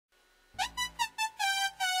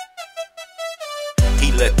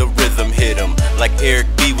let the rhythm hit him, like Eric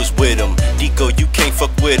B was with him. Deco, you can't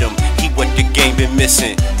fuck with him, he what the game been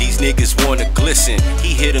missing. These niggas wanna glisten,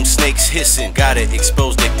 he hit them snakes hissing. Gotta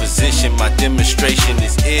expose their position, my demonstration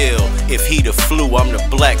is ill. If he the flu, I'm the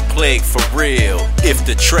black plague for real. If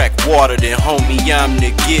the track water, then homie, I'm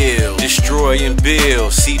the gill. Destroy and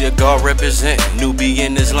build, see the guard represent.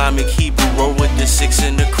 Nubian, Islamic, Hebrew, roll with the 6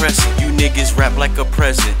 and the crescent. You niggas rap like a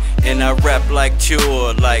present, and I rap like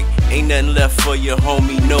cure. Like ain't nothing left for your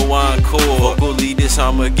homie, no encore. Vocally this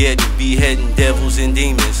Armageddon, beheading devils and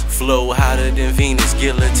demons. Flow hotter than Venus,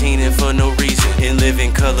 guillotining for no reason. In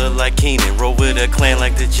living color like Keenan, roll with a clan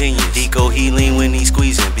like the genius. Deco he lean when he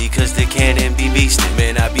squeezing, because the cannon be beastin'.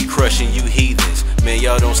 Man, I be crushing you heathens. Man,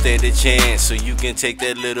 y'all don't stand a chance, so you can take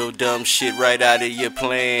that little dumb shit right out of your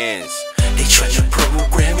plans. They try to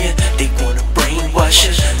program you, they wanna brainwash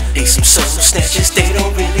you. They some soul snatchers, they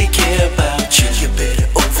don't really care about you. You better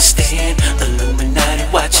overstand, Illuminati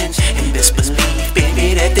watching, and best believe,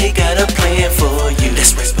 baby, that they got a plan for you.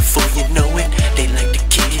 That's right before you know it, they like to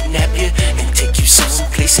kidnap you and take you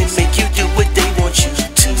someplace and make you do what they want you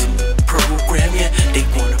to. Program you, they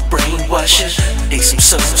wanna brainwash you. They some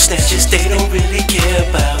soul snatchers, they don't really care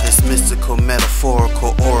about this mystical,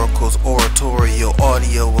 metaphorical, oracles, oratorial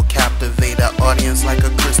audio will captivate our audience like a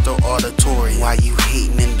crystal auditorium. Why you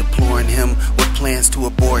hating and deploring him with plans to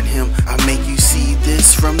abort him? I make you see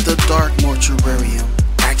this from the dark mortuarium.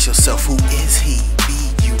 Ask yourself, who is he?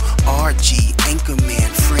 B-U-R-G, anchorman,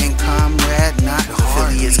 friend, comrade, not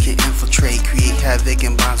affiliates can infiltrate, create havoc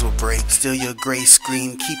and bonds will break. Steal your gray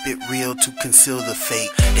screen, keep it real to conceal the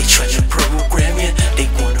fake. They try to program you, they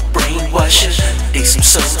wanna brainwash you. They some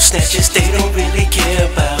soul snatchers, they don't really care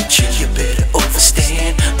about you. You better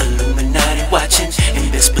overstand, Illuminati watching,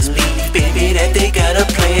 and best believe, baby, that they got a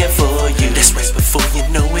plan for you. That's right before you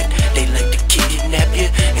know it, they like to kidnap you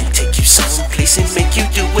and take you someplace and make you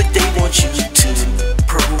do what they want you to.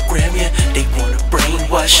 Program you, they wanna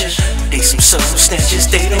brainwash you. They some soul snatchers,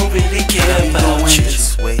 they don't really care about you.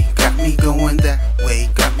 This way, got me going that way,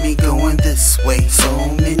 got me going this way. So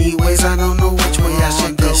many ways, I don't know which way I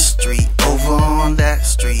should go. This street, over on that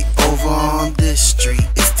street, over on this street.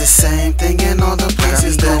 It's the same thing in all the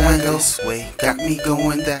places that I go. This way, got me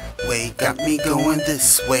going that way, got me going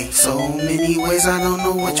this way. So many ways, I don't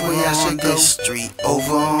know which way I should go. This street,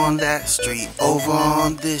 over on that street, over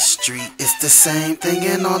on this street. It's the same thing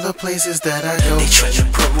in all the places that I go. They try to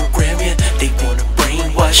program you, they wanna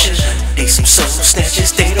brainwash you. They some soul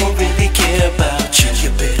snatchers, they don't really care about you. You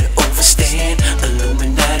better overstand,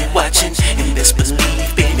 Illuminati watching, and best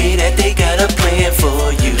believe, baby, that they got a plan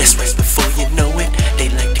for you. That's right before you know it, they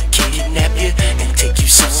like to kidnap you and take you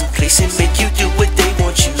someplace and make you do what they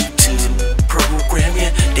want you to. Program you,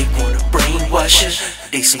 they wanna brainwash you.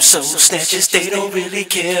 They some soul snatchers, they don't really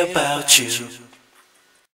care about you.